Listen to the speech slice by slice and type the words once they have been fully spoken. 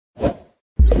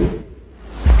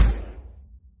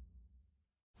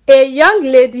A young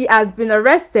lady has been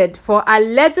arrested for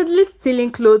allegedly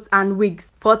stealing clothes and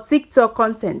wigs for TikTok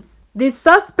content. The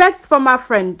suspect's former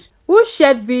friend, who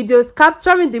shared videos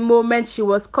capturing the moment she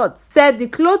was caught, said the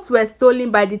clothes were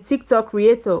stolen by the TikTok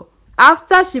creator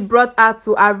after she brought her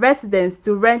to her residence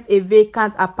to rent a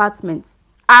vacant apartment.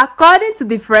 According to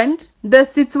the friend, the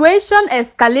situation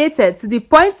escalated to the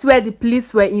point where the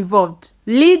police were involved,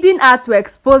 leading her to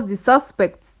expose the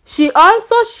suspect. She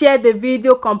also shared the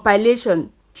video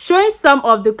compilation showing some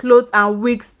of the clothes and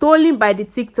wigs stolen by the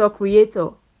TikTok creator.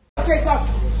 Face up.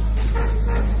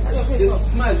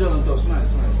 Smile, John, smile.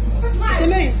 Smile.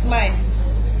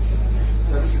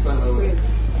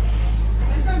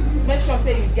 Make sure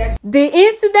say you get. The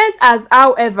incident has,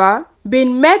 however,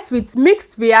 been met with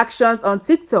mixed reactions on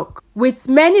TikTok, with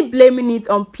many blaming it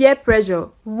on peer pressure,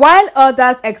 while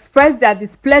others expressed their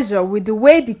displeasure with the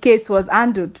way the case was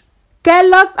handled.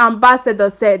 Kellogg's ambassador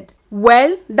said,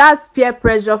 "Well, that's peer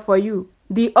pressure for you.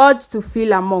 The urge to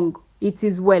feel among. It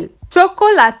is well."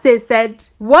 Chocolate said,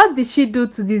 "What did she do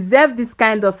to deserve this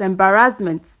kind of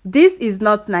embarrassment? This is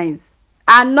not nice."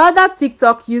 Another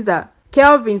TikTok user,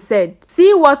 Kelvin, said,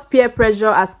 "See what peer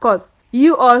pressure has caused.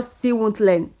 You all still won't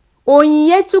learn."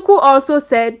 Onyinyechuku also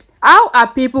said, "How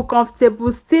are people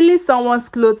comfortable stealing someone's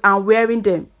clothes and wearing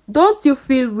them? Don't you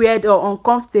feel weird or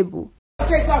uncomfortable?"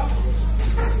 Face up.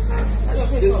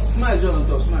 Smile, John,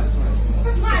 smile.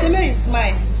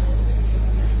 Smile.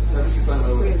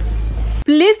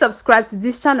 Please subscribe to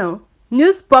this channel,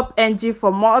 News Pop NG,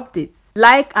 for more updates.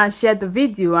 Like and share the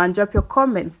video and drop your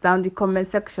comments down in the comment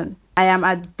section. I am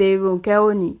Aderunke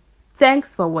Oni.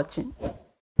 Thanks for watching.